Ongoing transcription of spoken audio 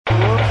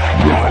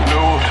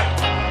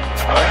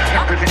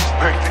and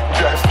expecting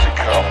death to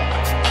come.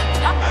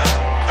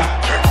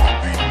 There will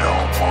be no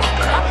more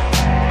death,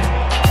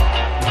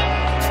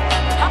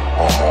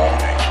 or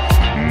mourning,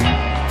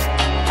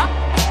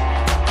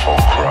 or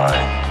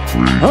crying,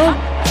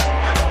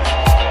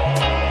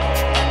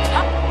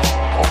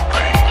 or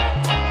pain.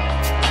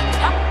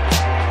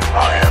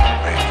 I am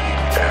making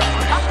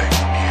everything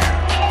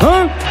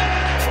new.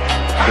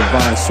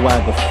 Divine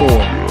Swagger 4,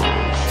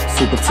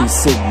 Super T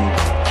Signal.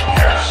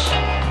 Yes.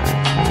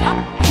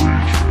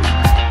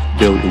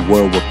 Build a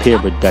world with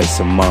paradise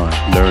in mind.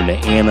 Learn to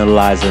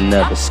analyze and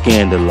never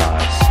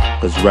scandalize,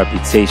 cause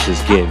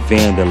reputations get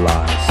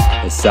vandalized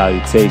and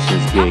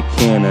salutations get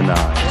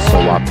canonized. So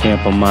I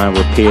pamper mine,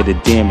 repair the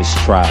damage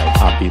tried.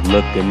 I be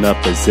looking up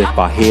as if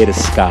I hear the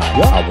sky.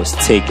 I was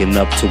taken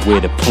up to where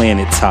the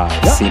planet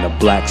tides. Seen a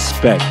black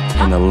speck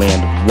in the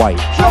land of white.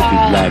 If you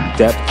lack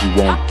depth, you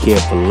won't care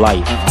for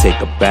life.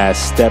 Take a bad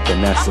step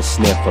and that's a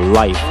snare for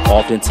life.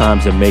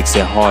 Oftentimes it makes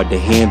it hard to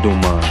handle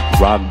mine.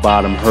 Rock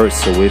bottom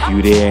hurts, so if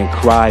you there and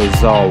cry,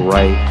 it's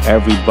alright.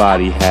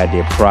 Everybody had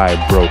their pride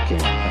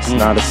broken. It's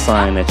not a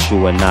sign that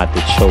you are not the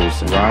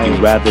chosen.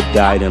 You'd rather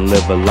die than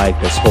live a life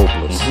that's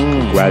hopeless.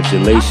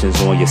 Congratulations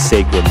on your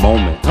sacred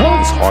moment.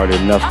 It's hard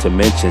enough to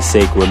mention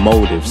sacred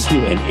motives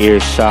and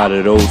earshot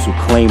of those who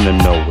claim to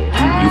know it.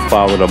 You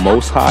follow the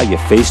Most High, your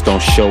face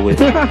don't show it.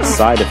 The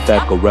side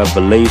effect of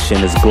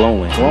revelation is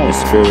glowing. Your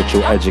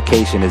spiritual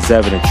education is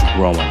evident you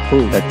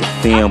growing. Let the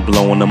fan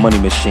blow on the money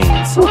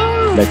machines.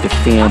 Let the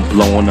fan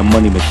blow on the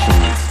money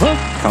machines.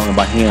 Counting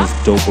by hands,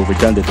 dope or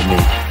redundant to me.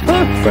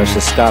 Fresh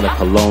as Scott, a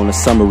cologne, a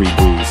summery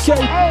breeze.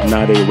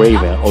 Now they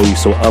raving, oh you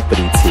so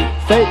uppity T.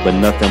 But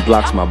nothing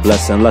blocks my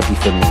blessing, lucky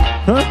for me.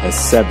 And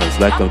sevens,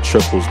 let them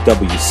triples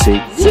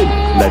WC.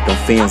 Let them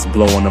fans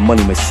blow on the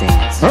money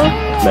machines.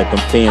 Let them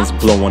fans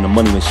blow on the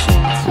money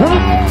machines.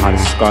 Hot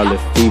as scarlet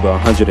fever,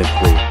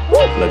 103.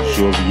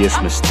 Luxurious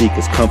mystique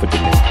is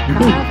comforting me.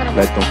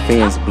 Let them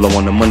fans blow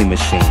on the money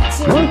machines.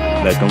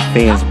 Let them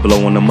fans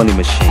blow on the money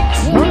machines.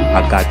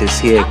 I got this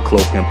hair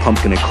cloak and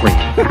pumpkin and cream.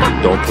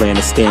 Don't plan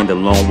to stand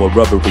alone with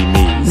rubbery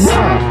knees.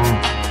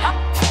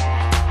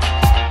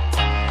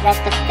 Let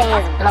the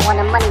fans blow on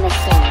the money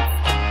machines.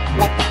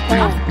 Let the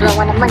fans blow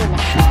on the money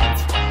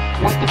machines.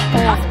 Let the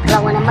fans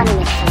blow on the money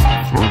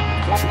machines.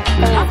 Let the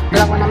fans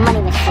blow on the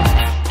money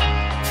machines.